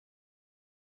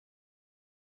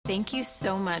Thank you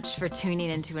so much for tuning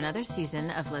into another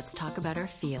season of Let's Talk About Our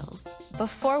Feels.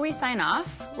 Before we sign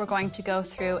off, we're going to go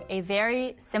through a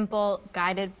very simple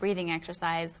guided breathing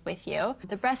exercise with you.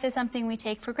 The breath is something we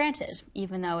take for granted,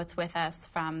 even though it's with us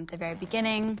from the very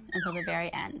beginning until the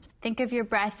very end. Think of your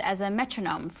breath as a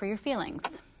metronome for your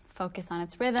feelings. Focus on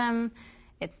its rhythm,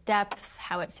 its depth,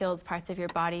 how it fills parts of your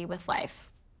body with life,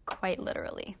 quite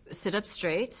literally. Sit up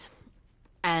straight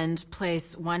and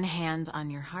place one hand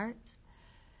on your heart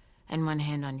and one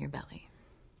hand on your belly.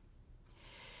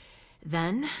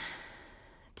 Then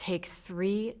take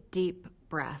 3 deep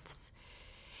breaths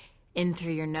in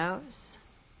through your nose,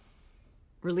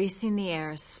 releasing the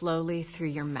air slowly through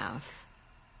your mouth.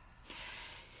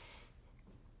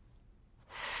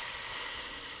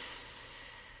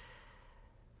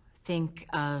 Think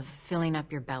of filling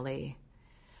up your belly,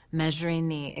 measuring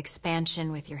the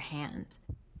expansion with your hand.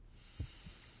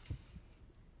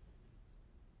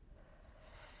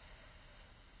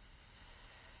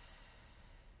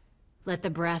 Let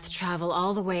the breath travel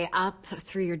all the way up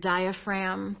through your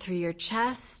diaphragm, through your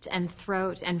chest and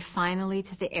throat, and finally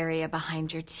to the area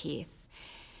behind your teeth.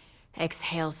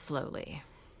 Exhale slowly.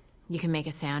 You can make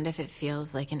a sound if it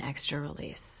feels like an extra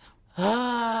release.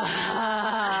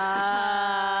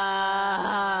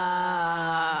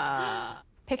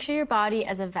 Picture your body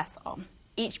as a vessel.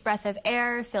 Each breath of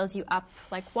air fills you up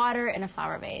like water in a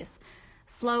flower vase.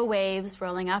 Slow waves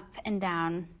rolling up and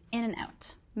down, in and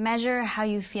out. Measure how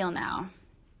you feel now.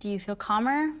 Do you feel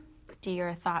calmer? Do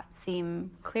your thoughts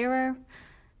seem clearer?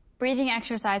 Breathing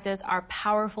exercises are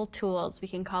powerful tools we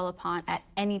can call upon at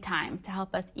any time to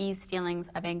help us ease feelings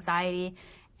of anxiety,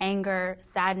 anger,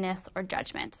 sadness, or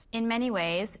judgment. In many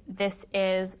ways, this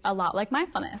is a lot like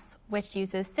mindfulness, which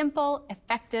uses simple,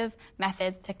 effective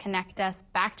methods to connect us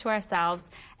back to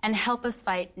ourselves and help us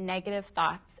fight negative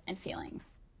thoughts and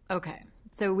feelings. Okay.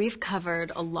 So we've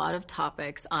covered a lot of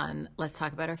topics on Let's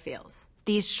Talk About Our Feels.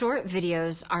 These short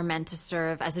videos are meant to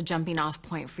serve as a jumping off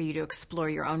point for you to explore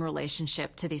your own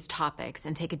relationship to these topics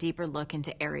and take a deeper look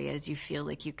into areas you feel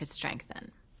like you could strengthen.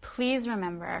 Please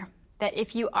remember that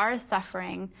if you are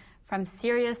suffering from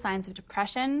serious signs of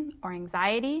depression or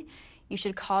anxiety, you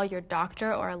should call your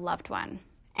doctor or a loved one.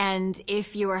 And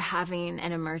if you are having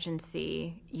an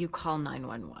emergency, you call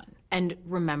 911. And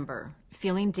remember,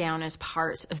 feeling down is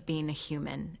part of being a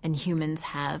human, and humans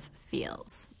have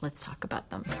feels. Let's talk about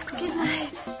them. Good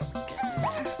night.